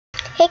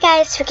Hey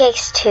guys,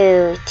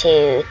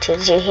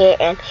 FreakX222 here,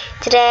 and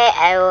today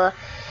I will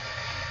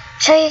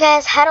show you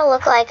guys how to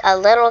look like a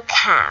little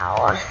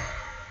cow.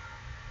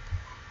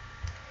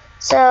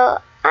 So,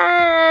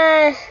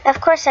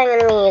 of course I'm going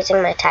to be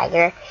using my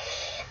tiger.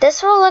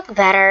 This will look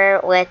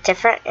better with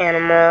different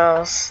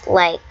animals,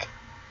 like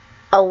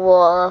a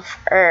wolf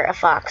or a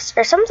fox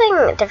or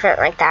something different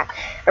like that.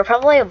 Or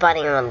probably a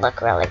bunny would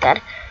look really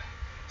good.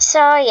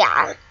 So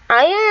yeah,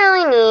 all you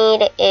really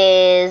need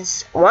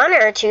is one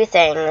or two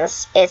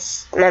things.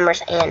 It's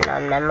members and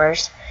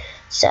non-members.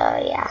 So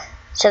yeah,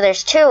 so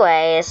there's two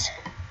ways.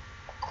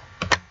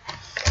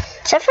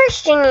 So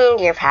first you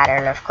need your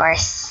pattern, of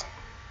course.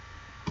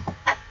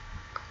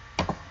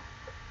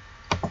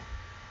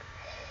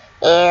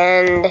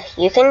 And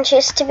you can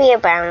choose to be a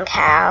brown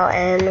cow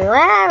and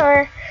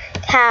whatever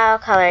cow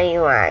color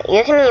you want.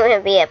 You can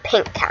even be a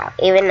pink cow,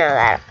 even though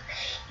that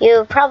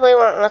you probably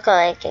won't look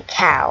like a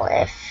cow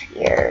if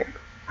you're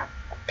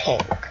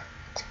pink.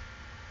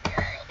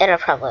 It'll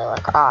probably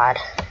look odd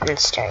and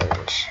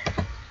strange.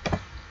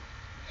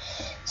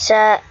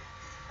 So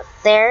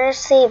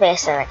there's the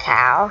base of a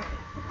cow,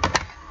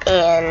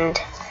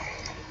 and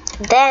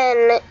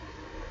then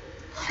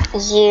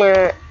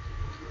you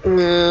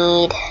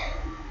need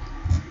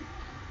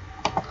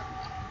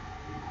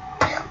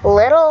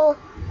little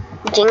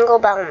jingle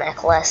bell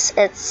necklace.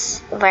 It's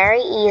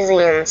very easy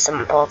and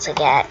simple to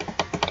get.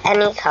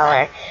 Any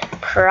color.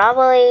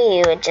 Probably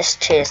you would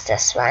just choose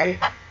this one.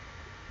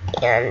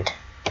 And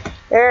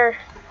your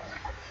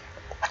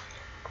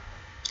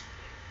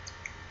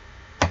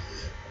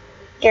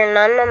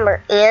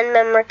non-member and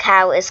member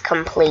cow is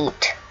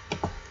complete.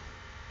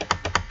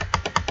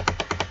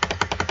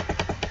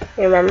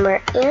 Your member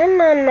and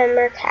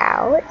non-member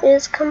cow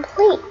is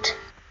complete.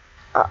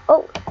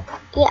 Oh,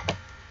 yeah.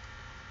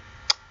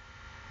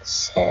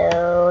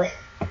 So,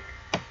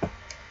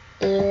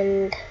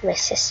 and my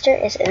sister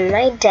is in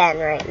my den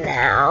right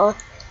now.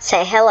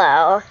 Say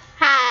hello.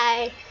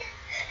 Hi.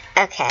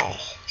 Okay,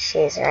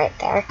 she's right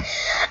there.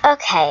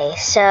 Okay,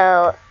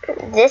 so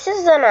this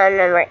is the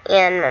non-member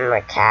and member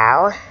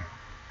cow.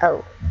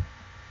 Oh,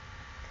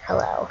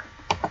 hello.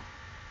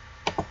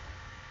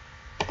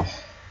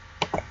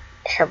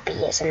 Her bee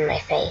is in my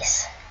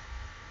face.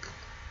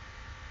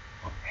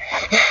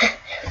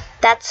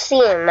 That's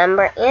the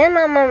member and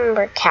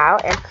non-member cow.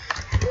 And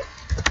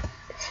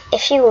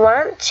if you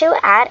want to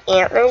add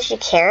antlers, you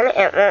can.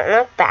 It won't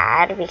look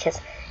bad because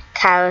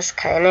cows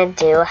kind of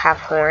do have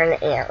horn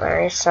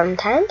antlers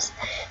sometimes.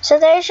 So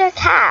there's your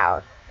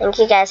cow. Thank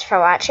you guys for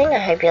watching. I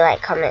hope you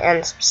like, comment,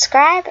 and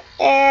subscribe.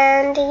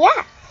 And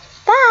yeah,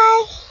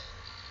 bye.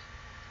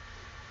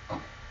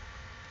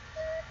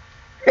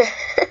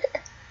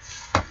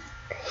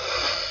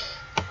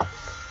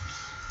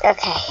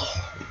 Okay,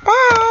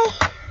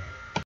 bye.